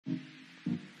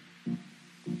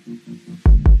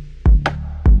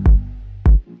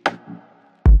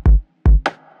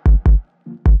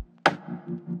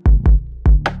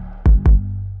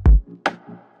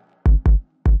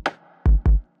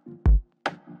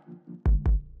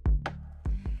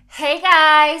Hey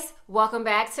guys, welcome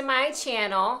back to my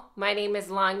channel. My name is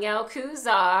Lanyel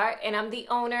Kuzar and I'm the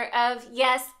owner of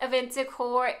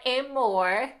Decor and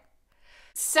more.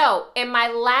 So in my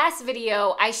last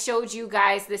video, I showed you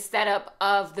guys the setup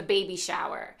of the baby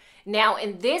shower. Now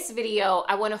in this video,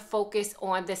 I want to focus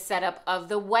on the setup of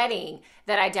the wedding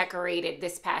that I decorated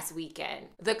this past weekend.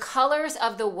 The colors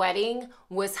of the wedding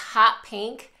was hot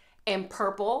pink and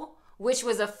purple, which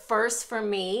was a first for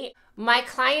me. My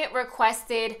client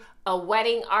requested a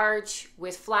wedding arch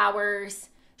with flowers.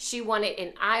 She wanted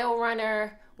an aisle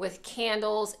runner with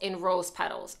candles and rose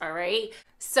petals, all right?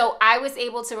 So I was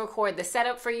able to record the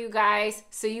setup for you guys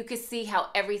so you could see how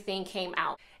everything came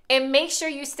out. And make sure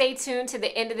you stay tuned to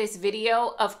the end of this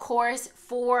video, of course,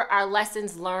 for our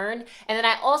lessons learned. And then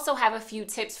I also have a few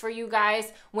tips for you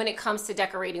guys when it comes to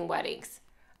decorating weddings.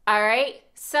 All right,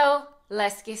 so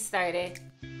let's get started.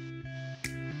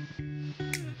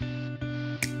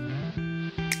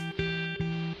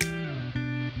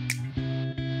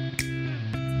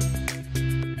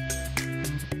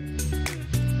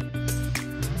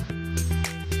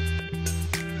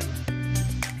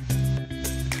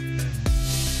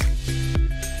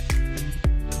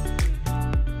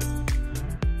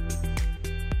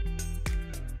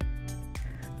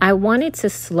 I wanted to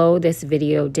slow this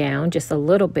video down just a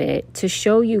little bit to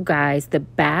show you guys the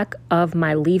back of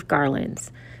my leaf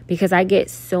garlands because I get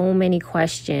so many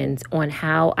questions on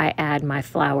how I add my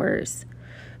flowers.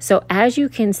 So as you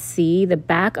can see, the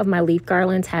back of my leaf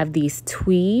garlands have these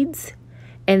tweeds,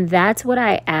 and that's what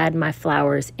I add my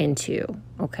flowers into,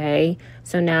 okay?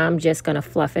 So now I'm just gonna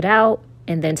fluff it out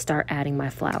and then start adding my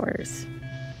flowers.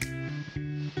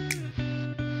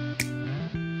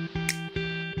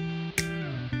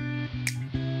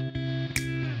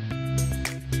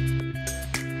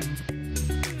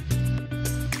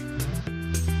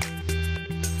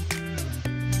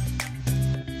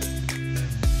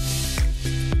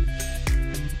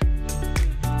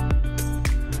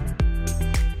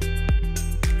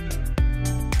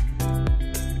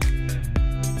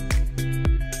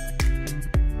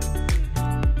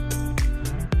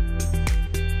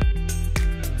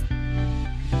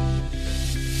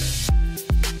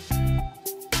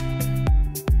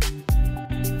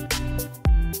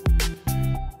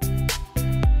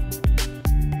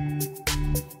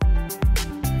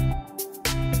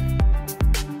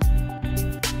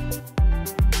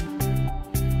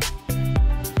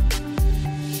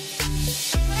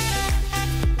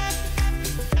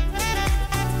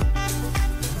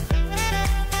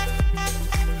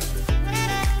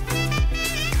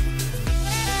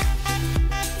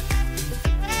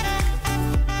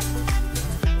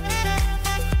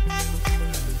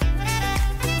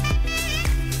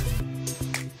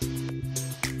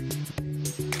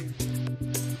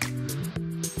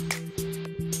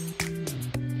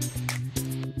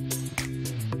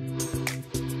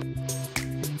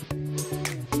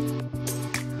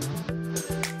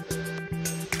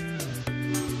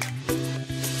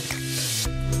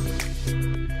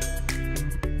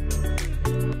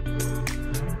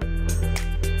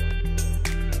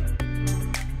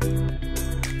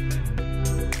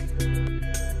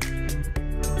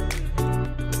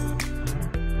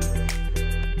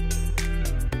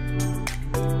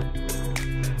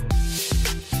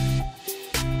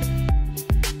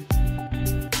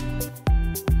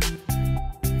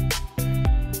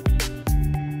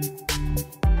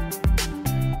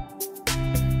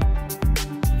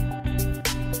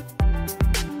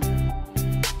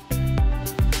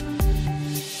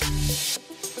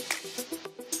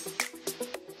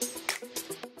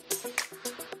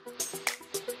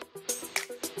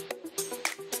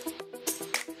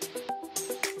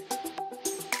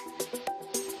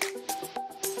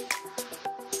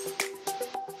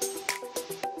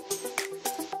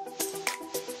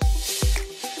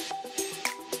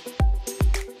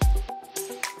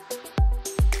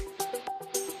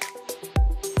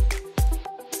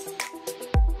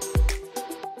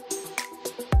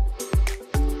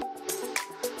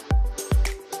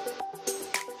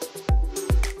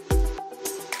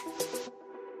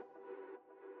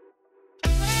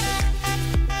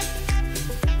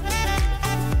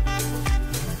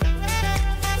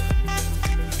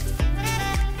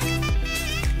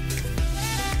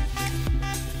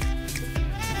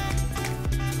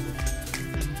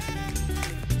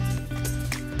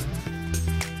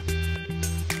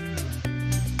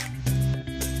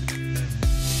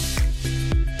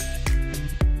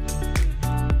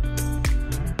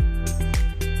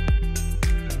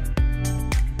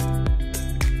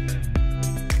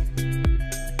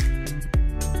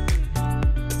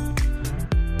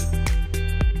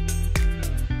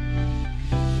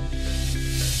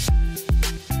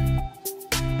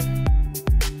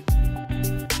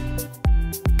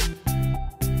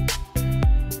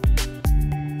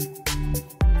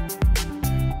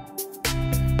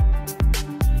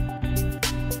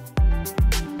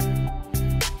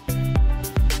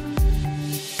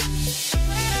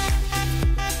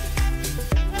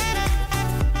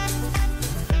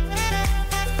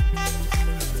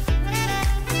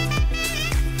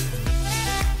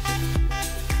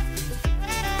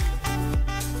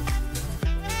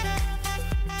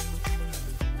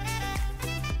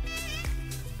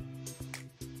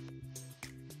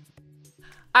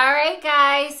 All right,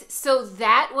 guys, so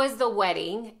that was the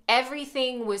wedding.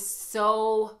 Everything was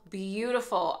so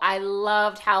beautiful. I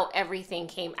loved how everything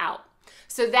came out.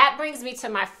 So that brings me to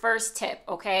my first tip,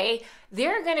 okay?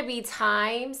 There are gonna be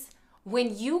times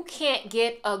when you can't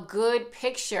get a good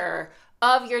picture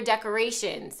of your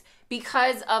decorations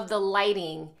because of the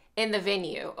lighting in the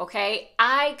venue, okay?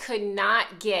 I could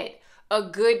not get a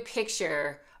good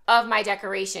picture of my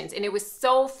decorations, and it was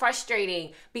so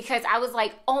frustrating because I was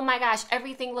like, oh my gosh,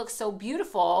 everything looks so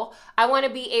beautiful. I want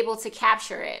to be able to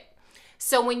capture it.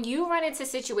 So when you run into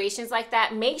situations like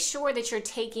that, make sure that you're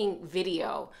taking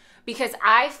video, because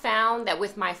I found that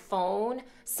with my phone,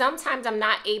 sometimes I'm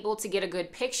not able to get a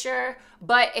good picture,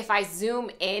 but if I zoom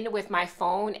in with my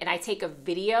phone and I take a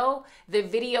video, the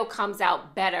video comes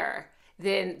out better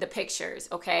than the pictures,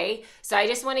 okay? So I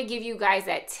just want to give you guys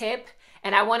that tip.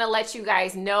 And I want to let you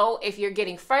guys know, if you're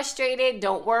getting frustrated,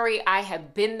 don't worry, I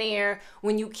have been there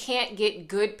when you can't get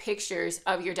good pictures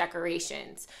of your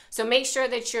decorations. So make sure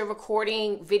that you're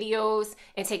recording videos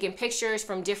and taking pictures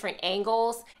from different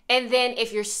angles. And then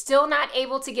if you're still not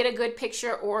able to get a good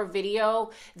picture or a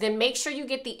video, then make sure you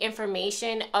get the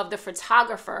information of the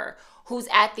photographer who's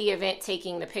at the event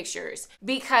taking the pictures.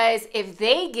 Because if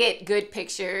they get good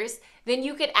pictures, then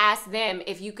you could ask them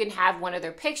if you can have one of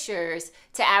their pictures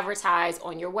to advertise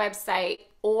on your website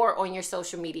or on your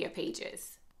social media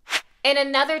pages. And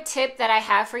another tip that I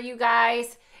have for you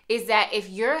guys is that if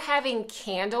you're having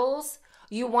candles,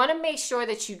 you want to make sure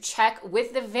that you check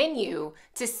with the venue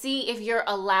to see if you're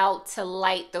allowed to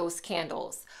light those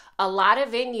candles. A lot of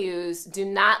venues do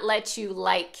not let you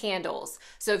light candles.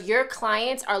 So if your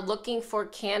clients are looking for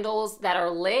candles that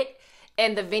are lit,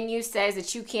 and the venue says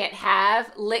that you can't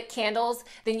have lit candles,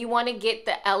 then you want to get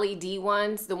the LED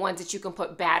ones, the ones that you can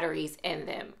put batteries in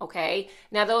them, okay?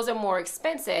 Now those are more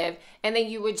expensive, and then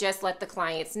you would just let the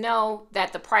clients know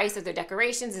that the price of their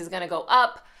decorations is going to go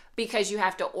up because you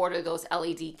have to order those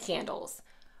LED candles.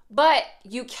 But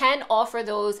you can offer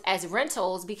those as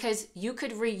rentals because you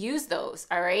could reuse those,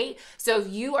 all right? So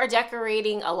if you are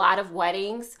decorating a lot of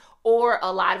weddings or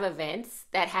a lot of events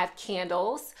that have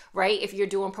candles, right? If you're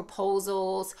doing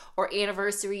proposals or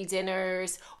anniversary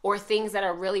dinners or things that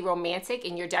are really romantic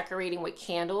and you're decorating with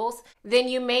candles, then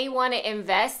you may want to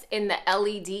invest in the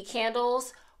LED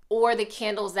candles or the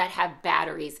candles that have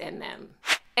batteries in them.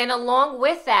 And along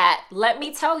with that, let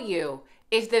me tell you,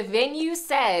 if the venue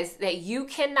says that you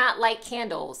cannot light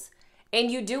candles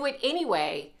and you do it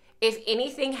anyway, if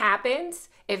anything happens,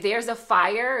 if there's a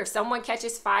fire, if someone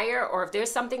catches fire, or if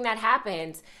there's something that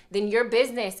happens, then your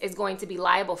business is going to be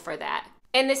liable for that.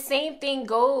 And the same thing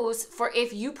goes for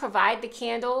if you provide the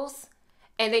candles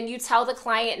and then you tell the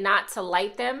client not to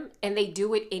light them and they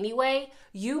do it anyway,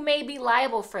 you may be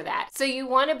liable for that. So you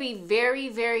want to be very,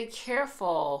 very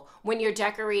careful when you're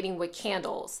decorating with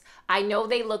candles. I know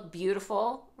they look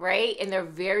beautiful, right? And they're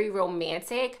very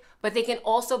romantic, but they can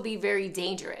also be very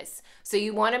dangerous. So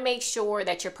you want to make sure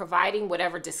that you're providing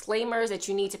whatever disclaimers that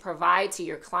you need to provide to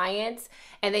your clients.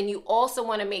 And then you also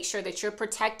want to make sure that you're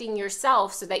protecting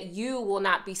yourself so that you will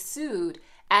not be sued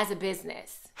as a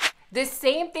business. The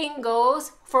same thing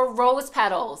goes for rose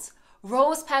petals.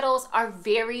 Rose petals are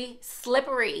very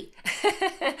slippery.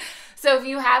 So if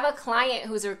you have a client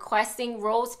who's requesting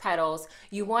rose petals,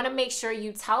 you want to make sure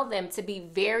you tell them to be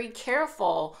very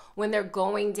careful when they're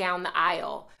going down the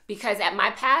aisle. Because at my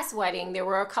past wedding, there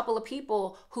were a couple of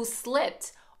people who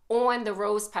slipped on the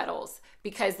rose petals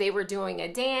because they were doing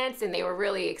a dance and they were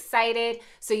really excited.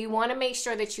 So you want to make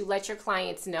sure that you let your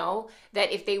clients know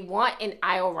that if they want an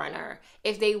aisle runner,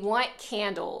 if they want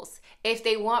candles, if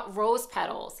they want rose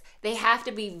petals, they have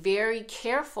to be very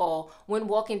careful when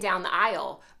walking down the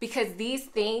aisle, because these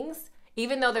things,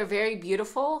 even though they're very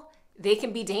beautiful, they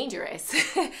can be dangerous.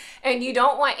 And you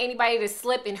don't want anybody to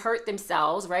slip and hurt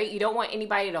themselves, right? You don't want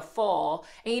anybody to fall,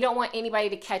 and you don't want anybody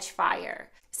to catch fire.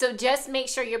 So just make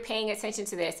sure you're paying attention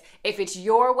to this if it's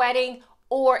your wedding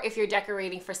or if you're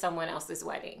decorating for someone else's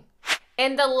wedding.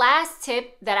 And the last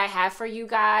tip that I have for you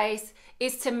guys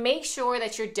is to make sure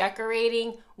that you're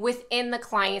decorating within the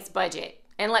client's budget.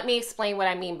 And let me explain what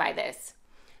I mean by this.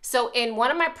 So in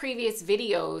one of my previous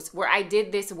videos where I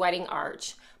did this wedding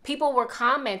arch, people were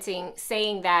commenting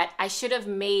saying that I should have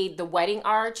made the wedding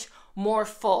arch more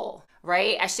full,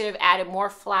 right? I should have added more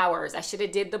flowers. I should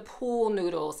have did the pool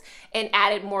noodles and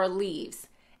added more leaves.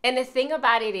 And the thing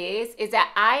about it is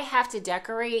that I have to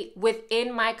decorate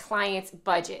within my client's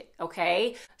budget,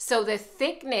 okay? So the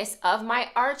thickness of my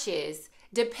arches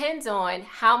depends on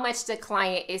how much the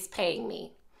client is paying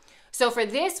me. So for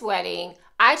this wedding,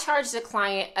 I charged the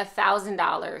client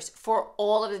 $1,000 for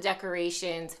all of the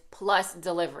decorations plus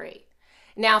delivery.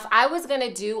 Now, if I was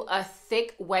gonna do a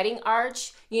thick wedding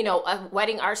arch, you know, a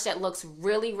wedding arch that looks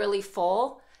really, really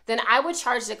full, then I would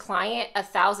charge the client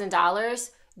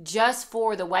 $1,000 just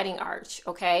for the wedding arch,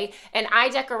 okay? And I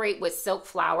decorate with silk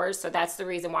flowers, so that's the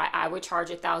reason why I would charge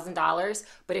 $1,000.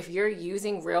 But if you're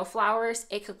using real flowers,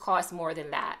 it could cost more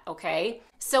than that, okay?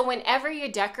 So whenever you're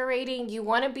decorating, you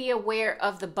wanna be aware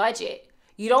of the budget.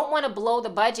 You don't want to blow the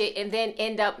budget and then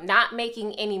end up not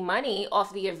making any money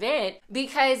off the event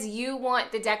because you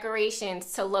want the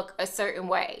decorations to look a certain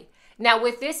way. Now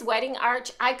with this wedding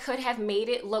arch, I could have made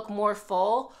it look more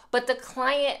full, but the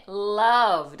client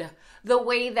loved the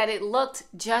way that it looked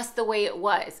just the way it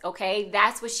was, okay?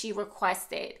 That's what she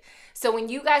requested. So when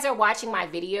you guys are watching my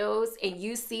videos and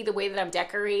you see the way that I'm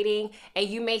decorating and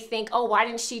you may think, oh, why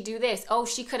didn't she do this? Oh,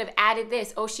 she could have added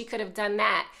this. Oh, she could have done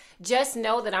that. Just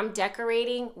know that I'm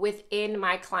decorating within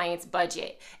my client's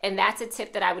budget. And that's a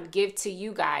tip that I would give to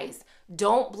you guys.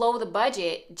 Don't blow the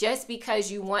budget just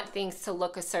because you want things to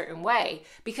look a certain way,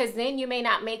 because then you may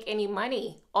not make any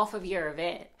money off of your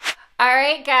event. All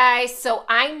right, guys, so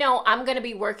I know I'm gonna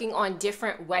be working on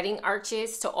different wedding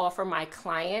arches to offer my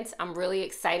clients. I'm really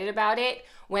excited about it.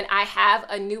 When I have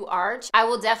a new arch, I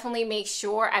will definitely make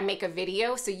sure I make a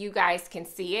video so you guys can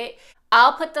see it.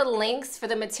 I'll put the links for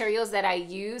the materials that I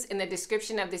use in the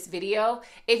description of this video.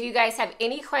 If you guys have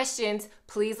any questions,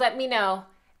 please let me know,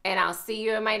 and I'll see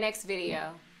you in my next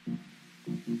video.